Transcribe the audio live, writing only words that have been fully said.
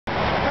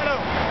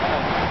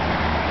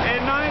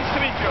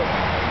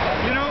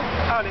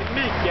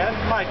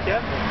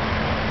Mikael.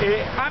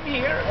 I'm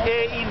here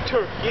in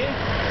Turkey.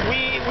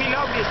 We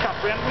love this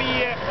country, and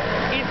we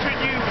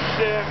introduce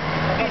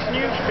this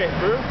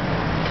newspaper.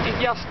 It's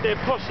just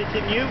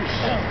positive news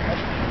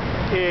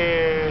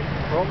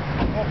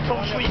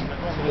from Sweden.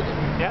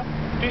 Yeah.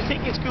 Do you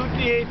think it's good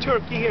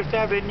Turkey here to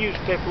have a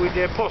newspaper with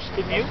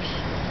positive news?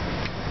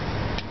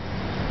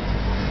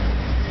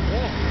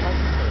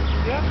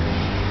 Yeah.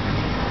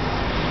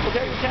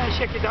 Okay, you can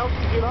check it out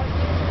if you like.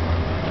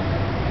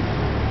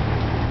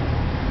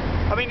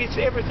 I mean,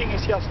 everything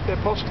is just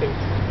positive.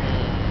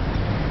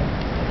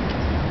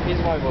 He's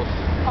my boss.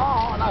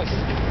 Oh, nice.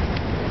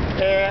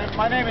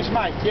 My name is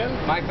Mikael.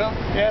 Michael?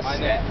 Yes. My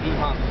name is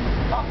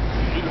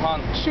Sulhan.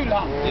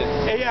 Sulhan.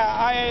 Yes.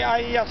 Yeah,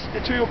 I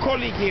just, to your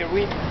colleague here,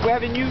 we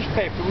have a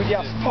newspaper with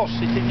just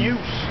positive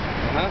news.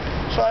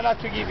 So I'd like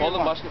to give you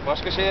Oğlum one.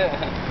 başka şeye...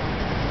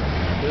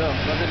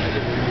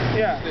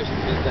 Yeah.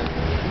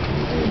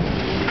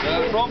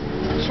 From?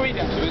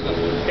 Sweden. Sweden.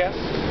 Yes.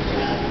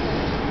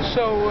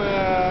 So,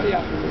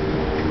 yeah.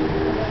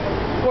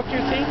 What do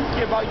you think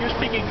about, you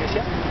speak English,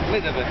 yeah?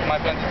 Little bit. My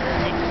friend is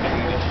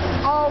English.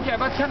 Oh, okay,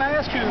 but can I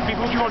ask you,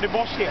 because you're the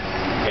boss here,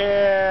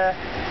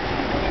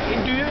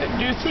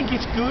 do you think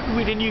it's good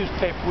with a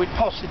newspaper with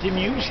positive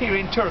news here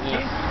in Turkey?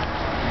 Yes.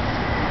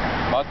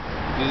 But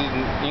this is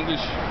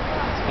English.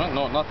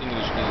 No, not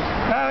English.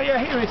 Yeah,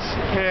 here it's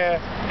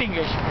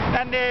English.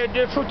 And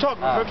the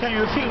photographer, can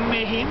you film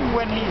him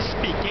when he's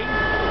speaking?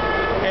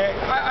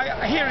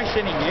 Here is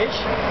in English.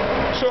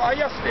 So I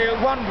just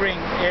wondering,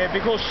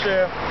 because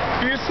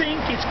do you think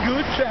it's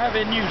good to have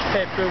a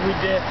newspaper with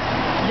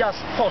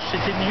just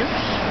positive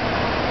news?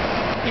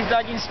 It's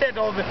like instead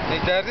of...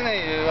 Derdi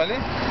ne Ali?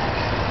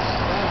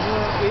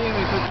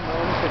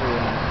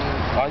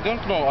 I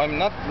don't know.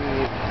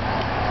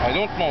 I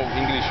don't know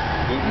English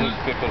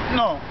newspaper.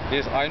 No.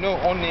 Yes, I know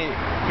only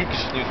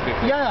Turkish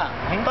newspaper. Yeah,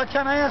 but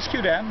can I ask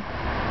you then?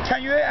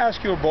 Can you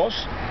ask your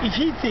boss if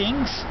he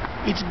thinks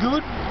it's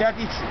good that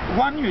it's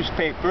one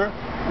newspaper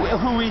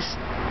who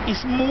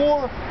is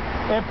more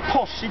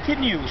positive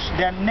news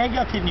than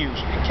negative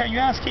news? Can you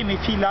ask him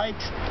if he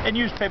likes a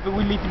newspaper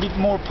with a little bit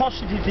more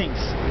positive things?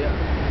 Yeah.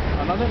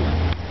 Anladın mı?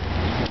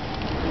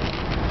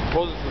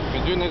 Pozitif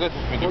mi diyor,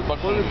 negatif mi diyor?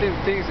 Positive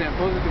things and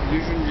positive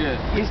düşünce.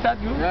 Is that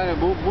good? Yani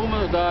bu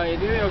mu daha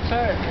iyi diyor yoksa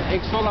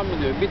eksi olan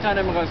mı diyor? Bir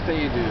tane mi gazete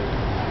iyi diyor?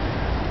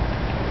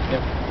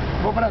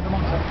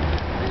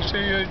 So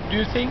do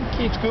you think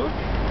it's good?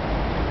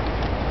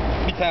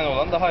 Bir tane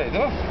olan daha iyi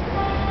değil mi?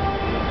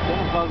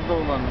 Daha fazla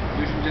olan,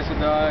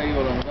 düşüncesi daha iyi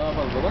olan, daha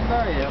fazla olan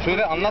daha iyi.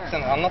 Şöyle anlat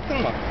sen,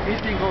 anlattın mı? He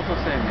thinks also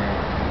same.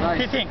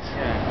 He thinks?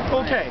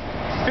 Yeah. Okay.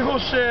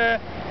 Because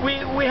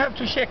we have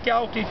to check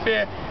out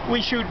if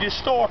we should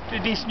start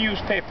this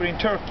newspaper in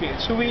Turkey.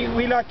 So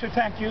we like to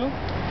thank you.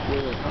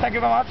 Thank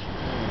you very much.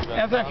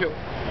 And thank you.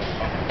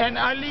 And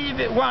I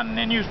leave one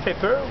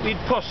newspaper with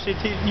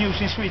positive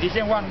news in Swedish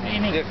and one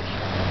in English.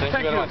 Yes.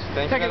 Thank you very much.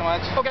 Thank you very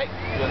much. Okay.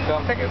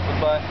 Welcome. Thank you.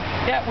 Goodbye.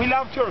 Yeah, we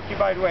love Turkey,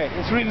 by the way.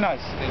 It's really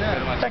nice. Thank you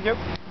very much. Thank you.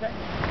 Okay.